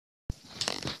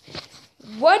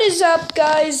What is up,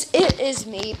 guys? It is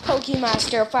me,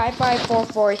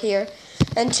 Pokemaster5544 here,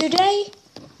 and today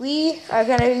we are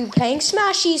gonna be playing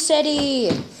Smashy City.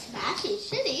 Smashy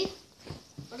City?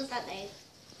 What does that mean?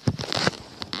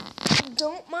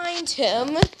 Don't mind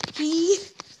him. He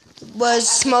was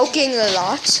smoking a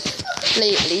lot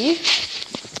lately,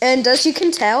 and as you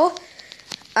can tell,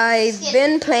 I've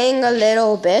been playing a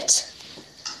little bit.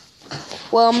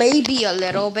 Well, maybe a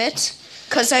little bit.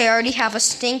 Because I already have a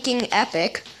stinking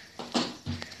epic.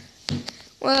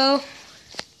 Well,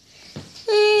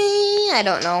 I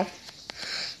don't know.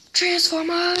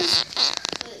 Transformers.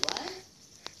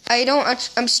 Wait, what?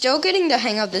 I'm still getting the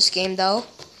hang of this game though.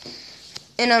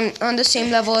 And I'm on the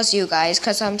same level as you guys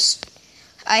because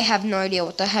I have no idea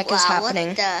what the heck is happening.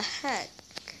 What the heck?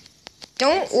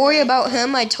 Don't worry about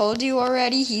him. I told you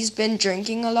already. He's been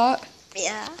drinking a lot.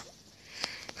 Yeah.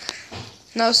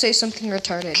 Now say something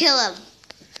retarded. Kill him.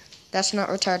 That's not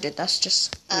retarded. That's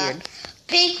just weird.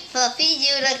 Pink fluffy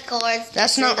unicorns.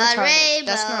 That's not retarded. Rainbows.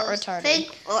 That's not retarded.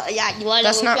 Pink, yeah, you want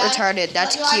That's not retarded.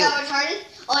 That's cute. You want retarded?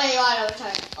 Oh, yeah, you want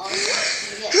retarded. Oh,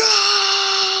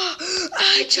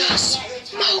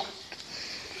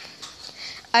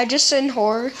 I just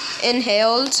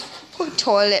inhaled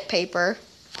toilet paper,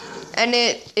 and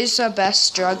it is the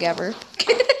best drug ever.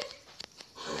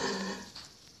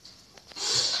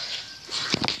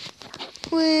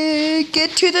 We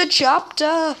get to the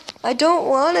chopper. I don't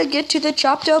want to get to the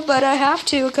chopper, but I have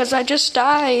to because I just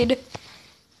died.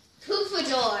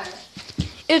 Poopador.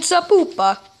 It's a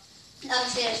poopa. No,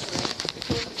 seriously.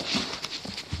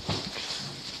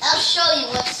 I'll show you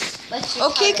what's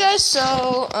Okay, guys.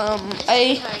 So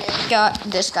I got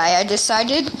this guy. I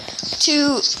decided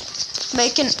to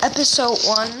make an episode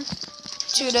 1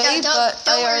 today, but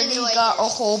I already got a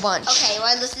whole bunch. Okay, you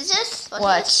want to listen to this?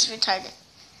 What? This is retarded.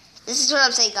 This is what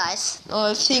I'm saying, guys.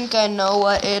 Oh, I think I know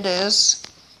what it is.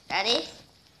 Ready?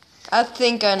 I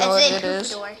think I know what it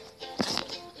is.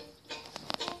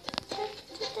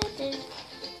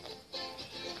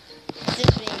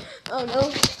 Oh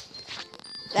no.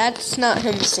 That's not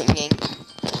him singing.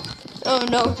 Oh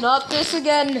no, not this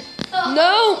again.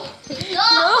 No!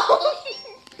 No!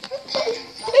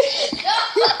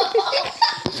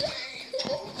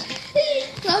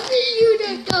 Fluffy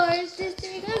unicorns, this is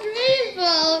a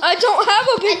rainbow. I don't have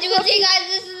a big As you can see, guys,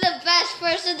 this is the best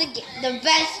person, the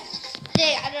best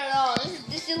thing. I don't know.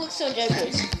 This looks so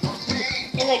different.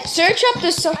 And like, search up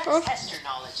the song. Test your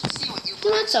knowledge. See what you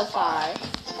not so far.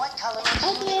 What color?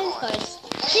 Okay, of course.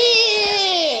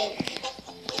 Pink.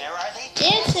 Where are they?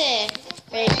 Dancing.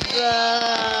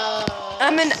 Rainbow.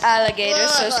 I'm an alligator,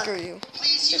 so screw you.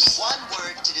 Please use one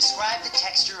word to describe the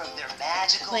texture of their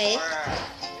magical fur.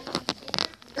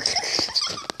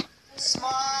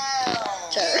 Smile.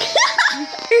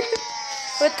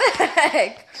 What the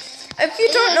heck? If you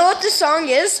don't know what the song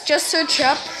is, just search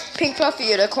up Pink Fluffy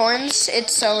Unicorns.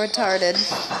 It's so retarded.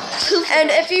 And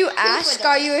if you ask,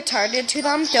 are you retarded to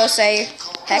them, they'll say,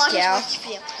 heck yeah.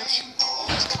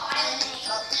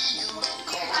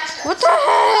 What the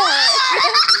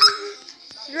heck?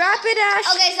 Rapid Ash.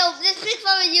 Okay, so this Pink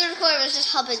Fluffy Unicorn was just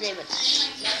humping Rainbow Dash.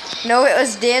 No, it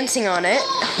was dancing on it.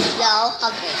 No,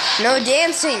 humping. No,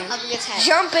 dancing. Humping its head.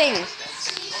 Jumping.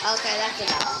 Okay, that's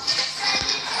enough.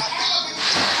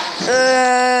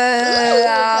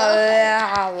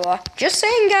 Just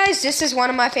saying, guys, this is one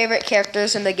of my favorite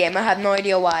characters in the game. I have no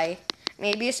idea why.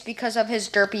 Maybe it's because of his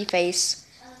derpy face.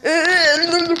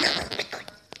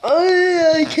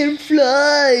 I can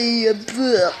fly.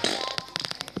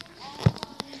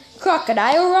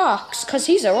 Crocodile rocks, because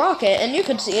he's a rocket, and you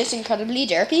can see his incredibly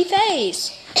derpy face.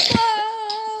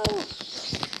 Whoa!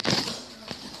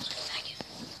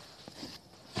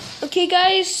 Okay,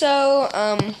 guys, so,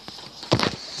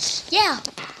 Yeah.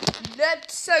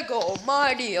 let's go,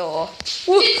 Mario.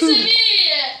 It's me,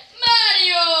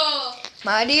 Mario.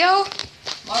 Mario?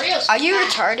 Mario's Are you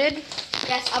fat. retarded?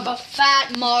 Yes, I'm a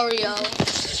fat Mario.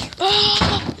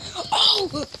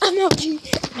 Oh, I'm ouchie.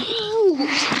 Oh.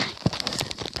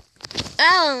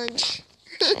 Ouch.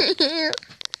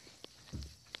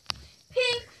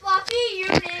 Pink fluffy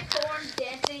unicorn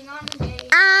dancing on me.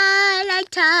 I like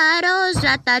turtles.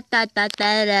 Da, da, da, da,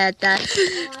 da, da, da.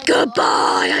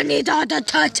 Goodbye, I need all the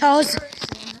turtles.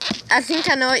 I think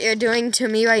I know what you're doing to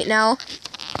me right now.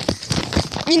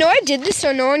 You know, I did this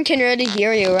so no one can really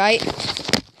hear you, right?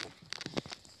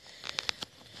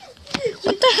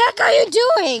 What the heck are you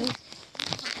doing?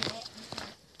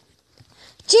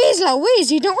 Jeez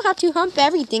Louise, you don't have to hump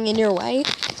everything in your way.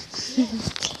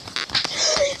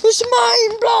 It's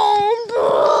mind blown.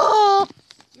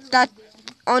 That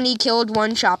only killed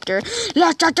one chapter.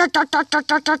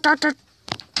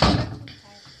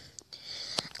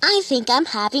 I think I'm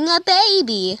having a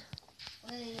baby.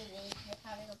 What do you mean? You're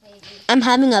having a baby. I'm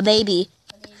having a baby.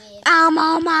 What do you mean? I'm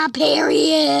on my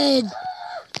period.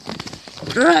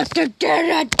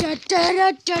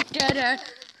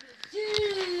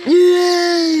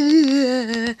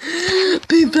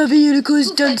 Pink fluffy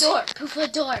unicorns done. Poof a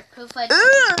door.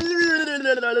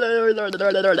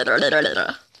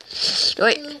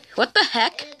 Wait, what the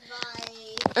heck?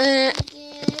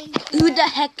 Who the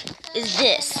heck is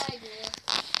this?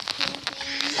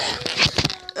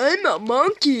 I'm a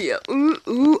monkey. Ooh,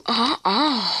 ooh, ah,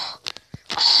 ah.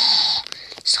 Oh,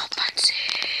 so fancy.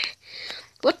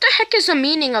 What the heck is the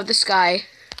meaning of this guy?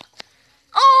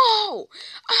 Oh,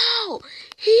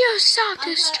 he is so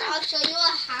distracted. I'll show you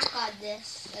a hack on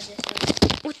this.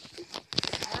 What?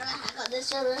 I don't know a hack on this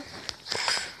server.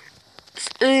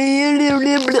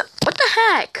 What the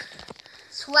heck?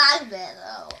 Swagman.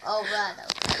 Oh, run.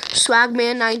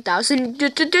 Swagman 9000.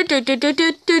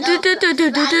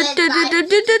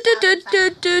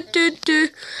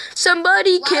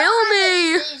 Somebody kill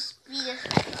me.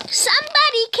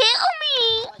 Somebody kill me.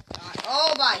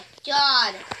 Oh my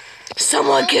god.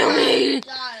 Someone kill me.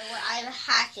 God, I'm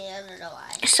hacking. I don't know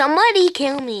why. Somebody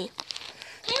kill me.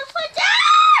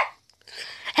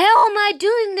 How am I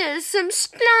doing this? I'm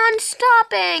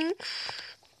non-stopping.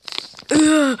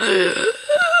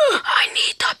 I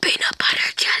need the peanut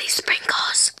butter jelly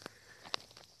sprinkles.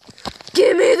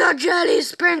 Give me the jelly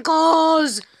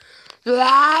sprinkles.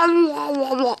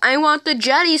 I want the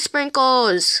jelly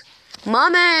sprinkles.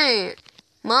 Mommy.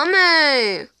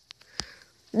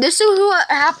 This is what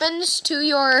happens to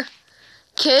your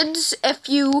kids if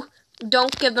you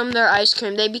don't give them their ice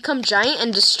cream. They become giant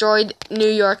and destroy New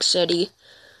York City.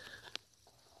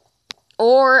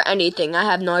 Or anything. I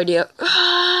have no idea.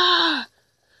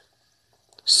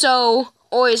 So,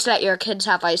 always let your kids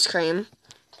have ice cream.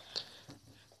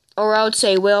 Or else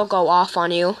they will go off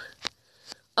on you.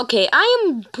 Okay, I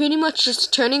am pretty much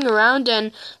just turning around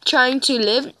and trying to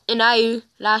live, and I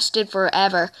lasted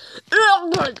forever.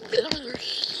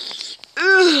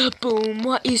 Boom,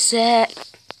 what you said.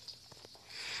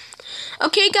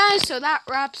 Okay, guys, so that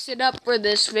wraps it up for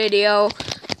this video.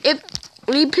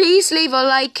 Please leave a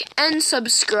like and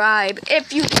subscribe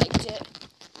if you liked it.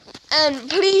 And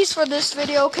please, for this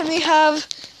video, can we have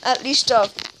at least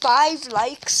 5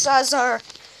 likes as our...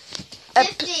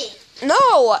 50.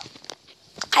 No!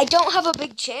 I don't have a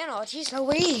big channel. Jeez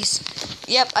Louise.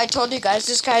 Yep, I told you guys,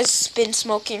 this guy's been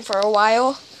smoking for a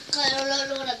while. I don't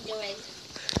know what I'm doing.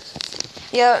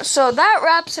 Yeah, so that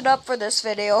wraps it up for this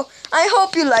video. I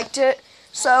hope you liked it.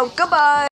 So, goodbye.